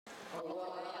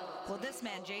Well, this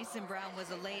man, Jason Brown,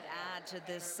 was a late add to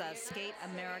this Skate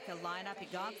America lineup. He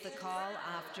got the call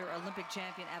after Olympic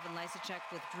champion Evan Lysacek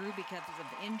withdrew because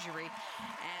of injury.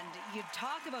 And you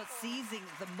talk about seizing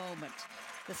the moment.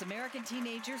 This American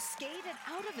teenager skated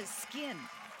out of his skin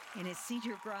in his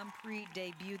senior Grand Prix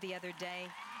debut the other day.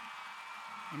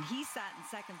 And he sat in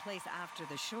second place after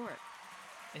the short.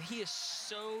 And he is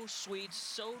so sweet,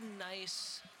 so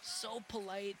nice, so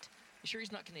polite. You sure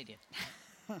he's not Canadian?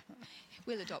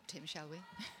 We'll adopt him, shall we?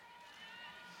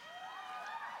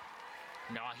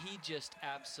 No, he just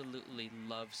absolutely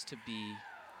loves to be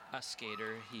a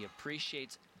skater. He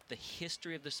appreciates the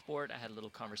history of the sport. I had a little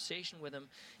conversation with him.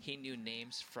 He knew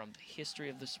names from the history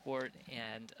of the sport,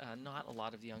 and not a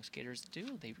lot of the young skaters do.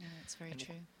 No, that's very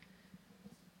true.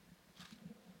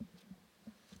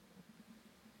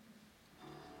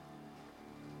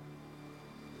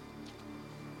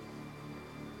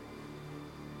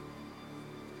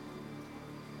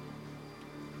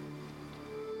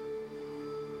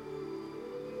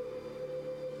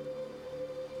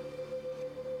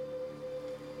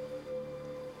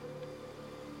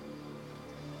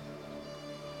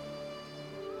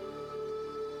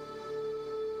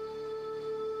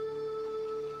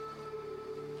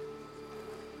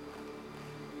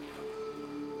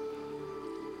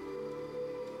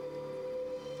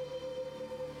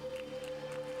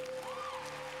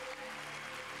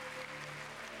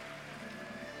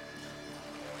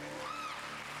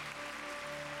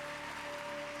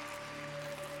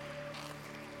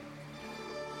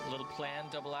 Little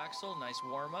planned double axel, nice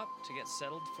warm up to get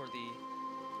settled for the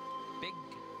big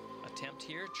attempt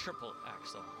here, triple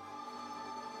axel.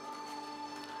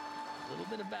 A little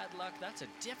bit of bad luck. That's a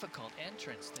difficult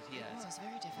entrance that he has. It was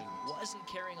very difficult. He wasn't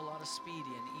carrying a lot of speed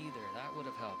in either. That would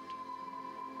have helped.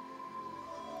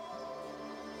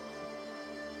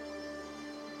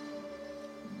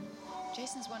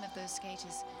 Jason's one of those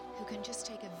skaters who can just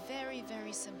take a very,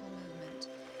 very simple movement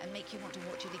and make you want to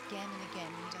watch it again and again.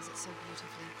 He does it so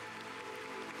beautifully.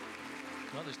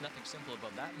 Well, there's nothing simple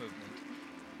about that movement.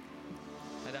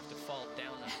 I'd have to fall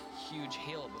down a huge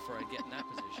hill before I'd get in that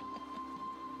position.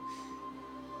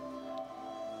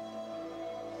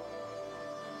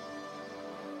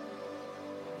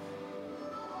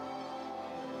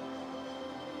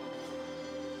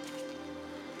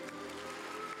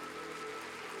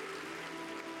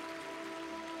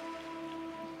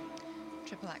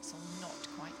 Triple axel not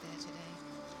quite there today.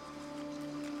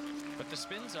 But the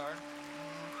spins are.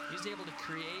 He's able to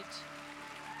create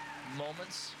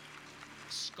moments,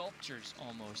 sculptures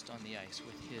almost on the ice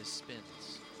with his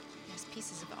spins. Yes,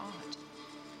 pieces of art.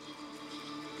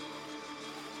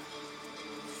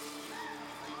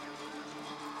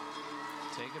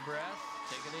 Take a breath,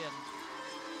 take it in.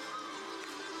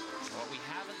 What we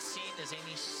haven't seen is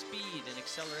any speed and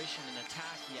acceleration and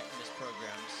attack yet in this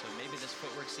program, so maybe this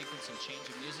footwork sequence and change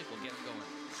of music will get him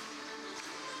going.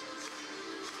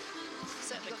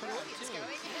 Certainly got the audience going.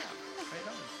 Yeah, right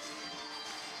on.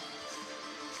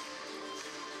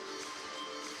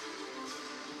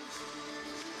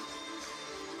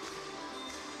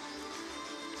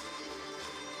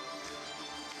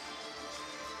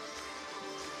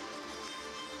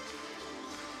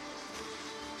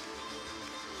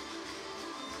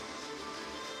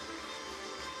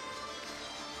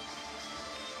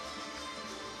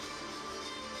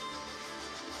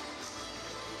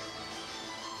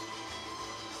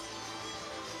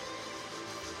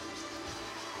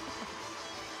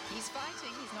 He's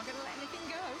fighting. He's not going to let anything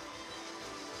go.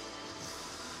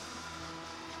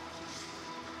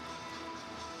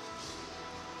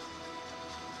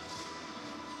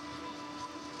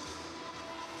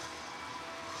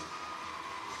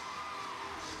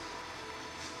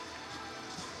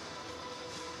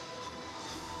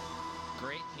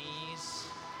 Great knees,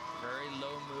 very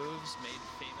low moves, made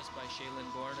famous by Shaylin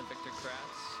Bourne and Victor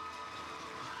Kratz.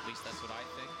 At least that's what I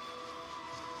think.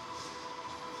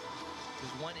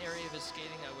 There's one area of his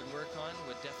skating I would work on,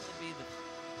 would definitely be the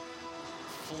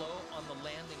flow on the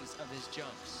landings of his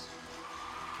jumps.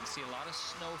 You can see a lot of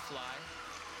snow fly,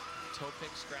 toe pick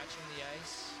scratching the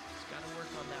ice. He's got to work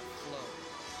on that flow.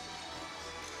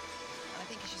 And I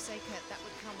think, as you say, Kurt, that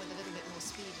would come with a little bit more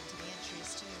speed into the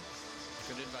entries too.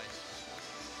 Good advice.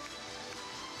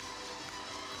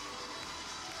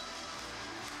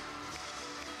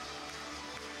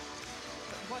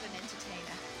 But what an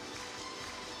entertainer.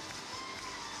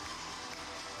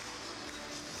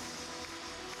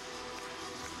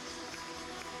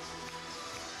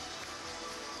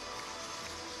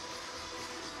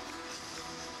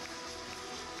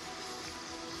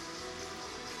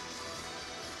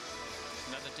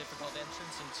 Another difficult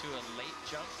entrance into a late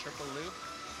jump, triple loop.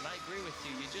 And I agree with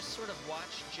you. You just sort of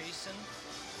watch Jason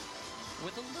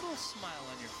with a little smile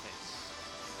on your face.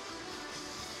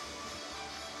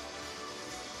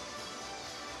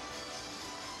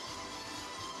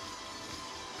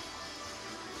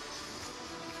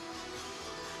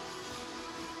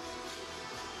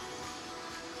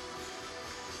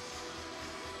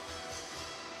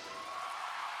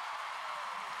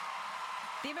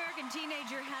 The American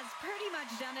teenager has pretty much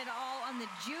done it all on the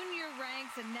junior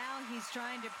ranks, and now he's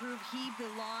trying to prove he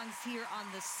belongs here on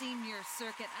the senior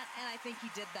circuit, and I think he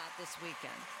did that this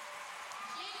weekend.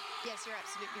 Yes, you're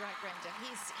absolutely right, Brenda.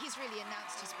 He's really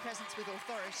announced his presence with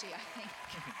authority, I think.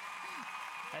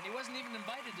 And he wasn't even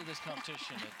invited to this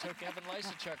competition. It took Evan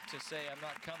Lysachuk to say, I'm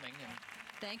not coming, and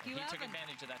Thank you, he Evan. took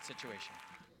advantage of that situation.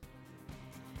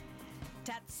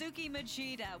 Tatsuki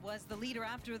Machida was the leader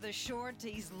after the short.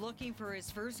 He's looking for his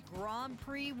first Grand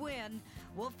Prix win.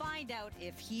 We'll find out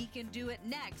if he can do it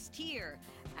next here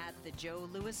at the Joe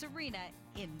Louis Arena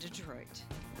in Detroit.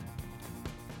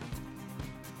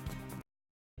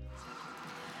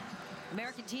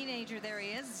 American teenager, there he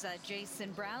is.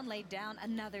 Jason Brown laid down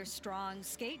another strong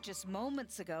skate just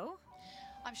moments ago.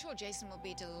 I'm sure Jason will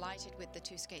be delighted with the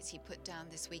 2 skates he put down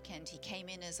this weekend. He came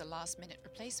in as a last-minute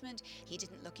replacement. He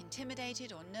didn't look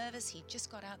intimidated or nervous. He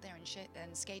just got out there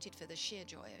and skated for the sheer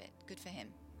joy of it. Good for him.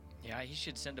 Yeah, he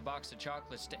should send a box of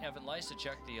chocolates to Evan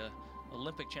Lysachuk, the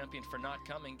Olympic champion, for not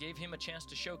coming. Gave him a chance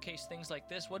to showcase things like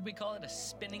this. What do we call it? A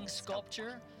spinning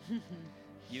sculpture?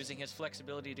 Using his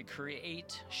flexibility to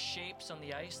create shapes on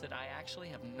the ice that I actually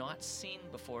have not seen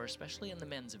before, especially in the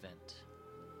men's event.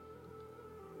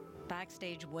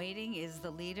 Backstage waiting is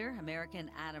the leader,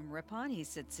 American Adam Rippon. He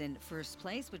sits in first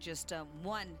place with just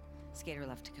one skater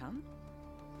left to come.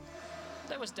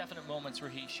 There was definite moments where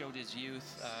he showed his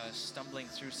youth, stumbling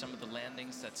through some of the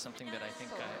landings. That's something that I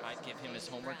think I'd give him his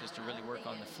homework, is to really work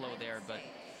on the flow there. But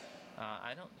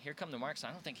here come the marks.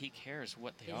 I don't think he cares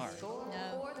what they are.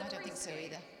 No, I don't think so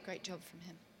either. Great job from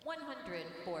him.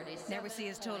 147. There we see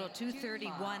his total,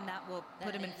 231. That will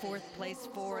put him in fourth place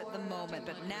for the moment.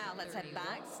 But now let's head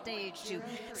backstage to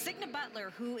Signa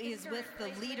Butler, who is with the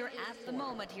leader at the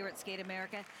moment here at Skate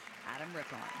America, Adam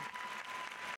Rippon.